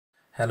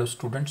Hello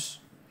students,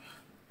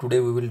 today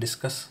we will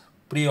discuss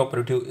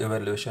preoperative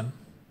evaluation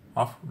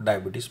of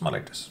diabetes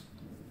mellitus.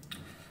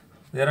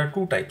 There are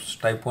two types,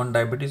 type 1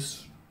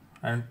 diabetes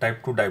and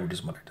type 2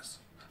 diabetes mellitus.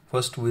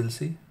 First we will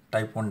see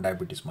type 1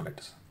 diabetes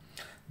mellitus.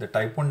 The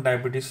type 1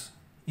 diabetes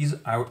is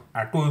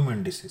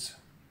autoimmune disease.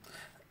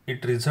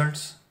 It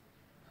results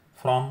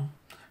from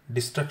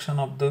destruction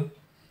of the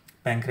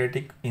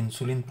pancreatic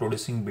insulin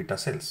producing beta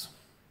cells.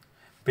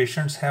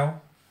 Patients have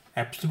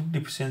absolute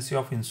deficiency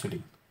of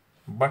insulin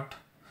but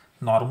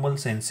normal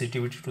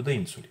sensitivity to the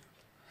insulin.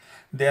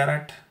 They are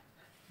at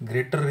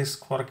greater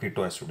risk for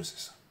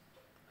ketoacidosis.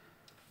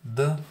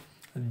 They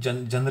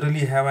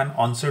generally have an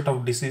onset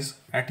of disease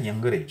at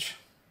younger age.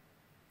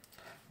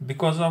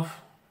 Because of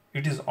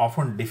it is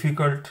often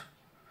difficult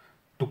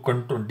to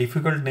control,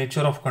 difficult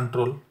nature of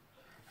control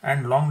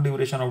and long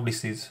duration of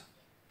disease.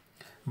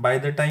 By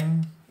the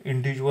time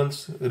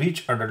individuals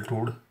reach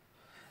adulthood,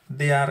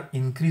 they are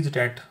increased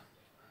at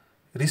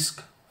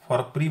risk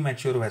for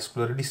premature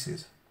vascular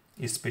disease,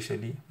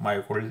 especially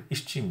myocardial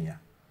ischemia,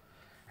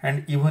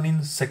 and even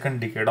in second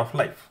decade of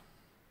life.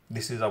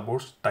 This is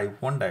about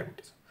type 1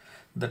 diabetes.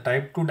 The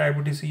type 2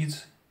 diabetes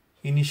is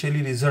initially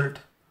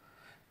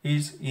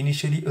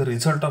a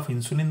result of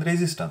insulin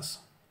resistance,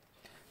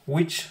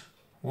 which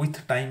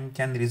with time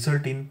can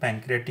result in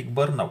pancreatic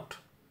burnout.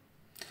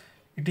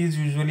 It is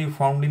usually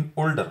found in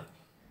older,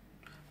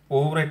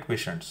 overweight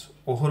patients,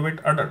 overweight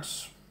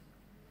adults.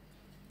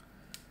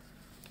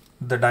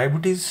 The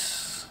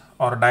diabetes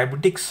or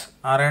diabetics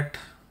are at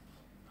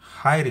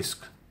high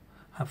risk,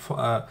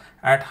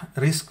 at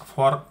risk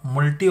for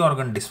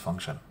multi-organ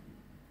dysfunction,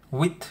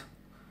 with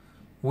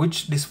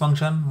which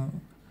dysfunction: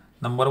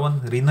 number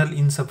 1, renal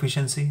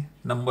insufficiency;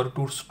 number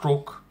 2,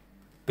 stroke;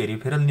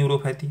 peripheral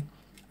neuropathy;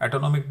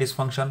 autonomic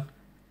dysfunction;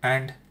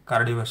 and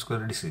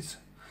cardiovascular disease.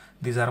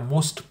 These are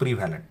most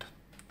prevalent.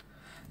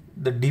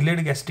 The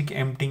delayed gastric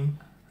emptying,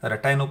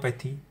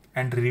 retinopathy,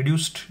 and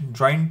reduced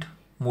joint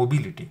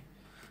mobility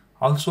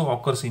also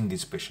occurs in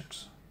these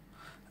patients.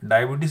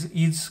 Diabetes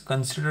is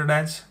considered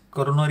as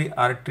coronary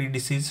artery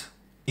disease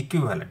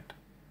equivalent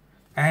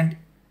and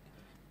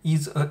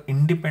is an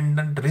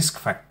independent risk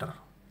factor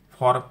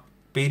for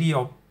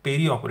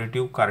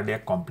perioperative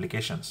cardiac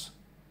complications,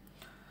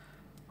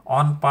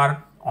 on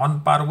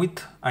par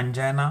with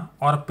angina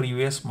or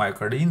previous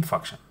myocardial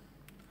infarction.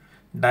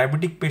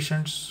 Diabetic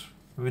patients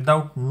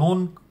without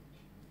known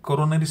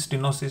coronary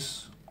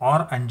stenosis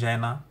or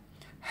angina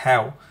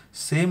have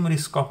same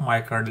risk of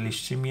myocardial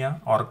ischemia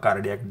or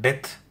cardiac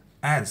death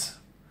as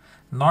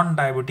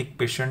non-diabetic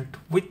patient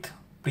with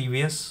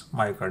previous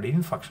myocardial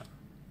infarction.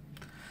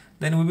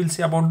 Then we will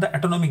see about the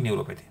autonomic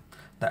neuropathy.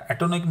 The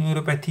autonomic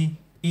neuropathy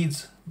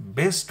is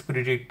best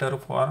predictor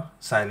for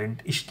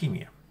silent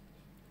ischemia.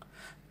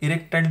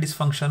 Erectile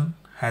dysfunction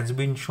has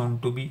been shown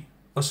to be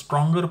a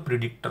stronger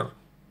predictor.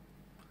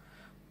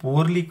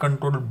 Poorly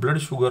controlled blood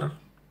sugar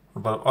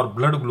or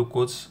blood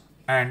glucose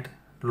and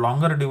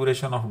longer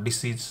duration of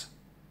disease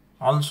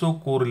also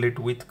correlate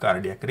with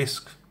cardiac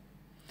risk.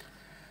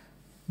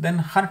 Then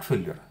heart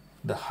failure.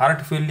 The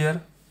heart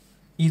failure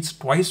is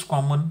twice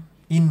common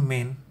in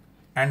men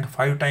and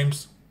 5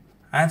 times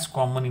as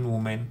common in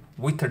women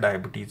with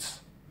diabetes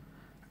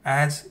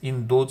as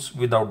in those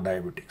without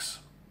diabetics.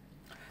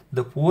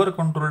 The poor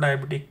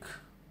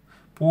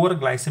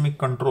glycemic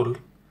control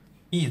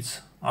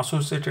is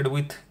associated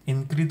with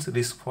increased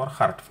risk for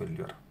heart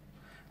failure,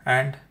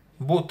 and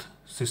both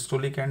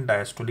systolic and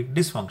diastolic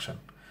dysfunction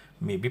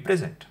may be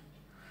present.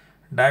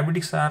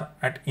 Diabetics are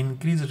at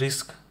increased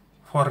risk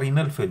for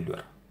renal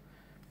failure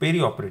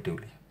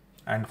perioperatively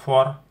and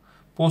for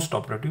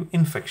postoperative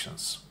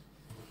infections.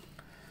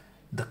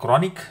 The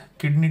chronic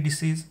kidney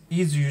disease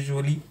is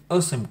usually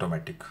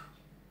asymptomatic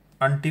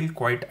until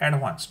quite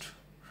advanced.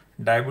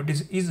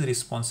 Diabetes is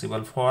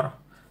responsible for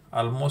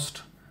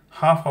almost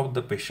half of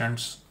the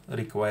patients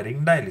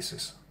requiring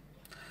dialysis.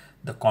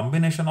 The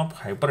combination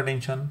of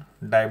hypertension,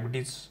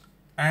 diabetes,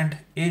 and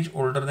age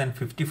older than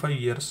 55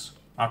 years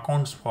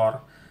accounts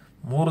for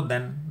more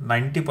than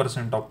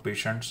 90% of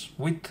patients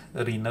with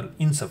renal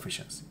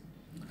insufficiency.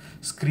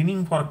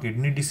 Screening for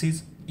kidney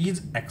disease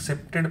is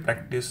accepted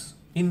practice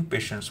in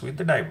patients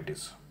with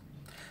diabetes.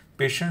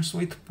 Patients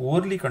with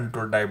poorly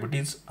controlled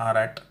diabetes are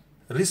at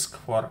risk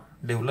for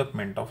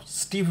development of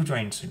stiff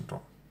joint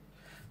syndrome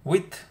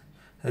with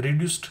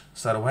reduced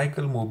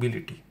cervical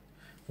mobility,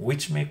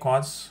 which may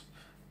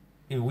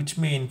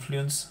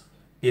influence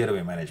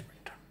airway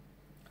management.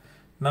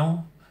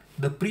 Now,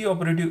 the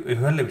preoperative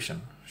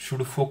evaluation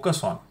should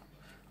focus on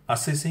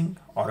assessing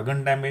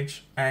organ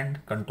damage and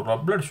control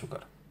of blood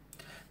sugar.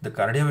 The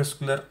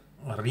cardiovascular,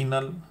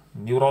 renal,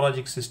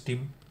 neurologic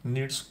system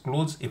needs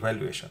close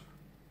evaluation.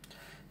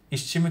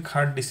 Ischemic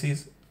heart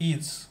disease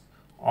is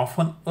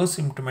often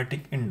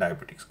asymptomatic in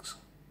diabetics.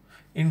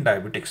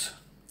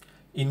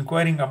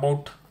 Inquiring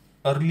about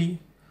early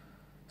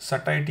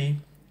satiety,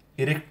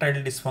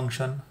 erectile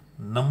dysfunction,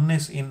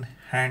 numbness in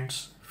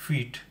hands,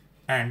 feet,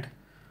 and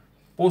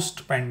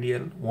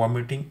postprandial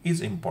vomiting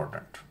is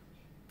important.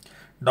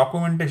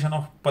 Documentation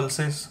of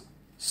pulses,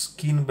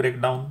 skin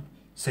breakdown,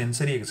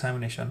 sensory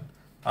examination,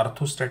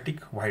 orthostatic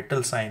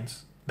vital signs,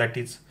 that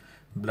is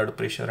blood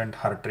pressure and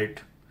heart rate,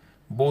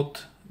 both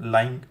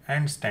lying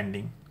and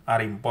standing,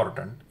 are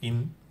important in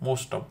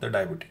most of the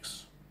diabetics,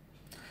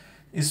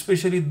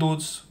 especially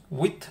those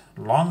with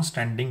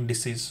long-standing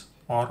disease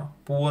or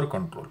poor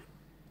control.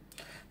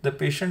 The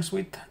patients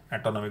with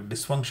autonomic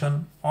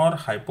dysfunction or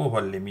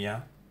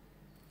hypovolemia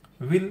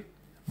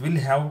will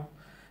have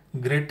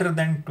greater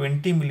than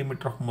 20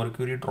 mm of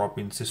mercury drop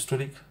in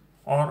systolic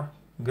or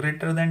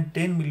greater than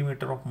 10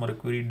 mm of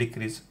mercury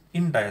decrease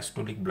in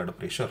diastolic blood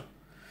pressure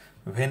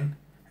when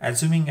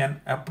assuming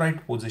an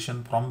upright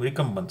position from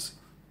recumbency.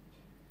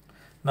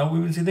 Now we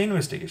will see the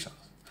investigations.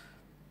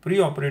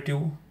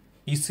 Preoperative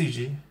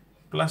ECG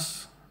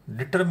plus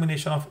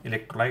determination of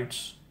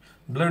electrolytes,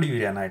 blood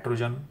urea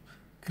nitrogen,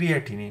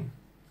 creatinine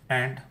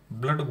and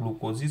blood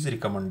glucose is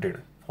recommended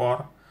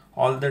for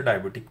all the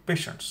diabetic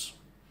patients.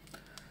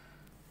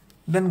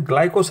 Then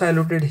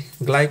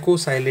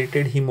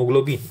glycosylated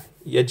hemoglobin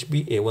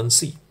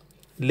HbA1c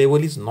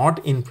level is not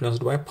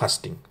influenced by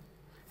fasting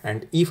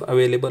and if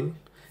available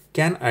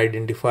can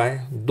identify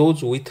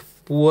those with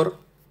poor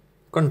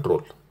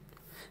control.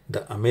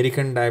 The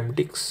American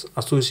Diabetics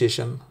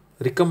Association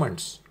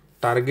recommends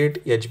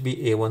target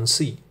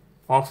HbA1c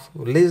of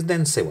less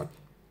than 7.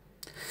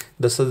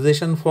 The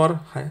suggestions for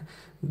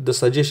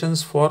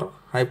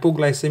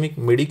hypoglycemic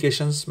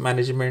medications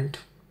management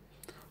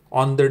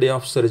on the day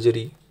of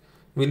surgery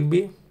will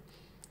be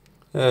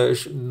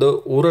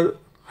the oral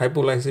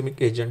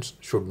hypoglycemic agents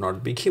should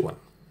not be given.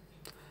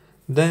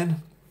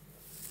 Then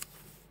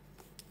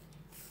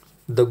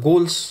the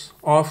goals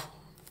of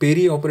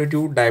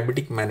perioperative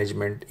diabetic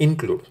management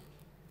include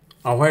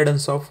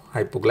avoidance of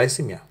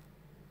hypoglycemia,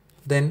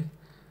 then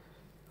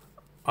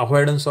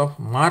avoidance of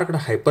marked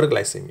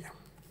hyperglycemia.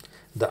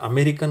 The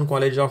American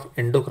College of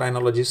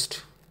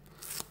Endocrinologists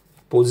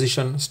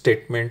position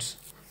statements,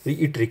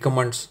 it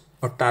recommends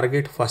a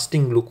target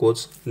fasting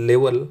glucose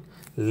level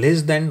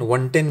less than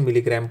 110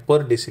 mg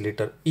per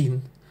deciliter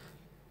in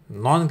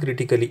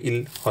non-critically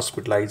ill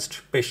hospitalized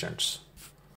patients.